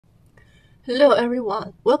Hello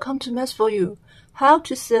everyone, welcome to Math for You. How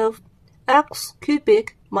to solve x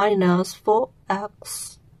cubic minus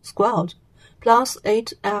 4x squared plus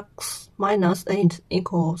 8x minus 8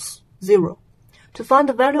 equals 0. To find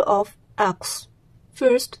the value of x,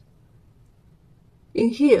 first, in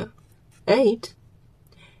here, 8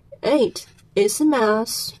 is the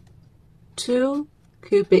mass 2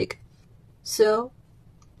 cubic, so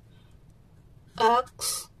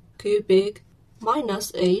x cubic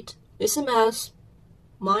minus 8 is the mass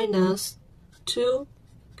minus 2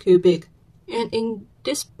 cubic. And in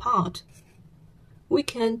this part, we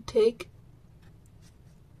can take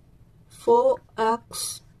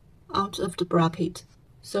 4x out of the bracket.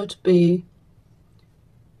 So to be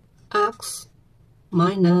x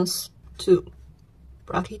minus 2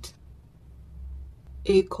 bracket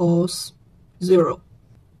equals 0.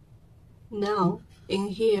 Now, in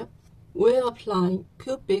here, we apply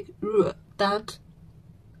cubic rule that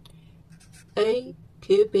a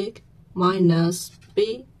cubic minus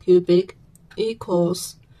b cubic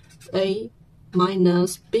equals a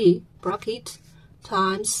minus b bracket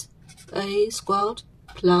times a squared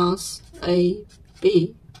plus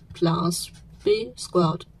ab plus b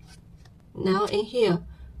squared. Now in here,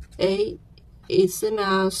 a is the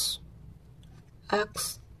mass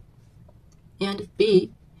x and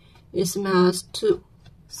b is mass 2.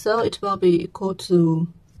 So it will be equal to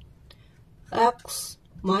x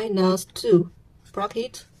minus 2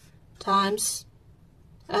 bracket times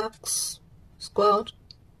x squared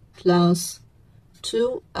plus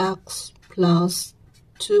 2x plus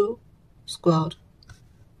 2 squared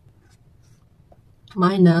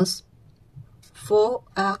minus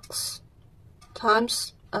 4x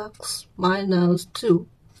times x minus 2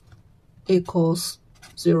 equals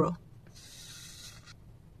 0.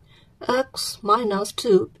 X minus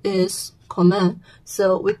 2 is common,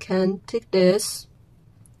 so we can take this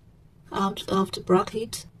out of the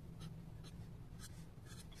bracket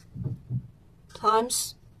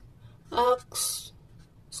times x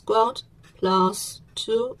squared plus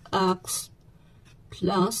 2x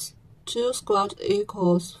plus 2 squared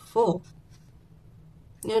equals 4.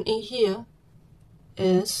 And in here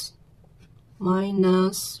is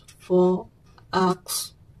minus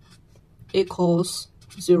 4x equals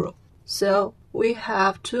 0. So we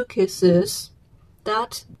have two cases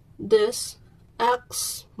that this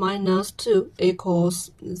x minus 2 equals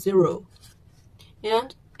 0.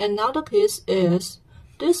 And another case is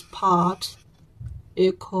this part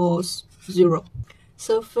equals 0.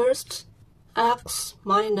 So first, x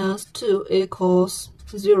minus 2 equals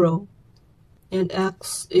 0. And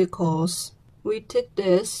x equals, we take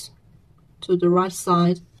this to the right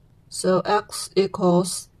side. So x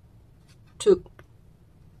equals 2.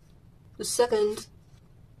 The second,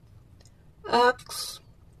 x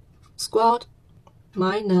squared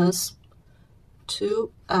minus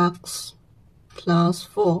 2x plus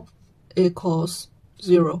 4 equals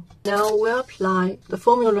 0. Now we apply the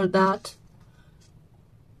formula that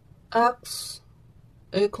x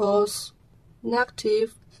equals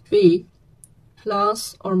negative b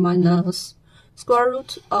plus or minus square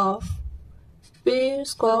root of b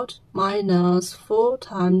squared minus 4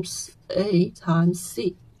 times a times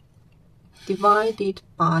c divided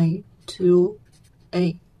by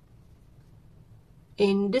 2a.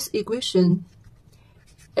 In this equation,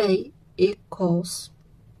 a equals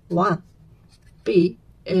 1, b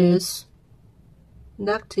is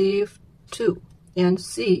negative 2, and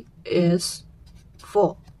c is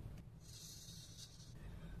 4.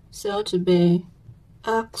 So to be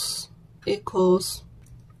x equals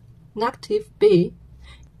negative b,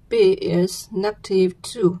 b is negative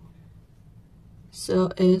 2, so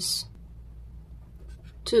it's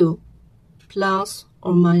 2 plus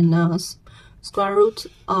or minus square root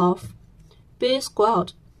of b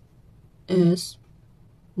squared is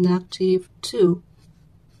negative 2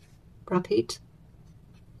 bracket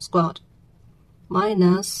squared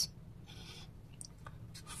minus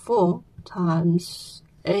 4 times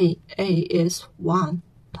a is 1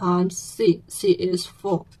 times c is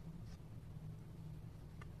 4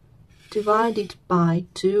 divided by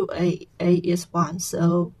 2a is 1,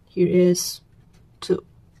 so here is 2.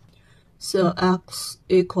 So x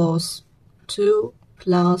equals 2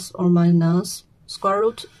 plus or minus square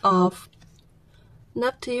root of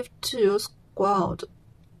negative 2 squared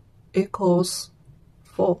equals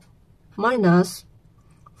 4 minus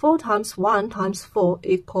 4 times 1 times 4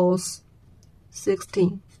 equals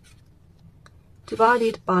 16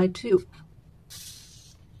 divided by 2.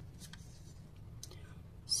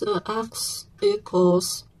 So x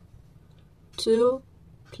equals 2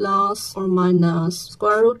 plus or minus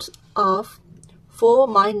square root of 4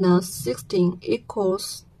 minus 16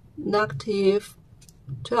 equals negative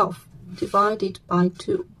 12 divided by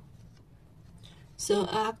 2. So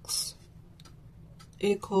x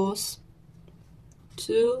equals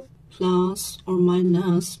 2 plus or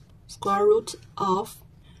minus square root of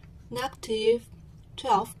negative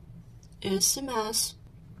 12 is same as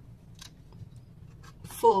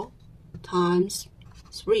 4 times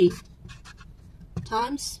 3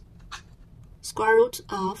 times square root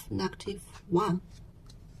of negative 1.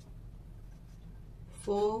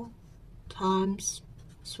 4 times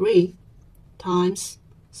 3 times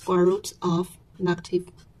square root of negative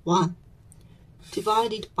 1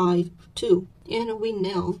 divided by 2. And we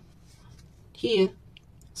know here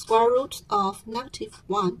square root of negative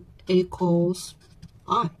 1 equals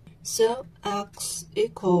I. So x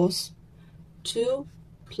equals 2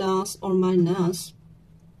 plus or minus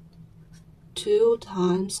 2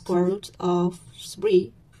 times square root of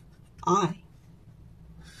 3i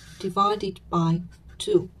divided by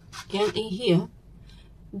 2. And in here,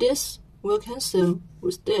 this will cancel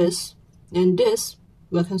with this, and this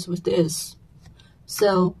will cancel with this.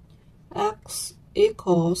 So x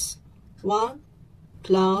equals 1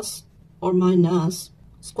 plus or minus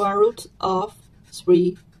square root of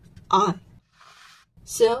 3i.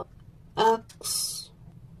 So x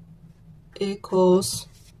equals,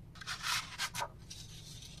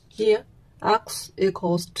 here x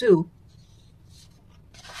equals 2.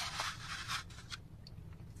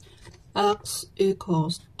 X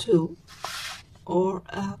equals 2, or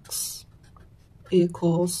x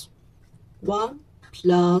equals 1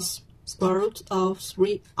 plus square root of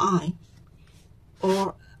 3i,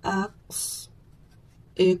 or x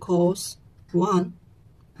equals 1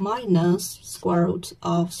 minus square root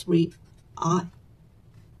of 3i.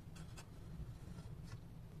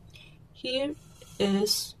 Here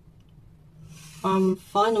is our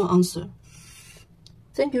final answer.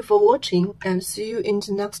 Thank you for watching and see you in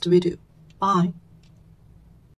the next video. Bye.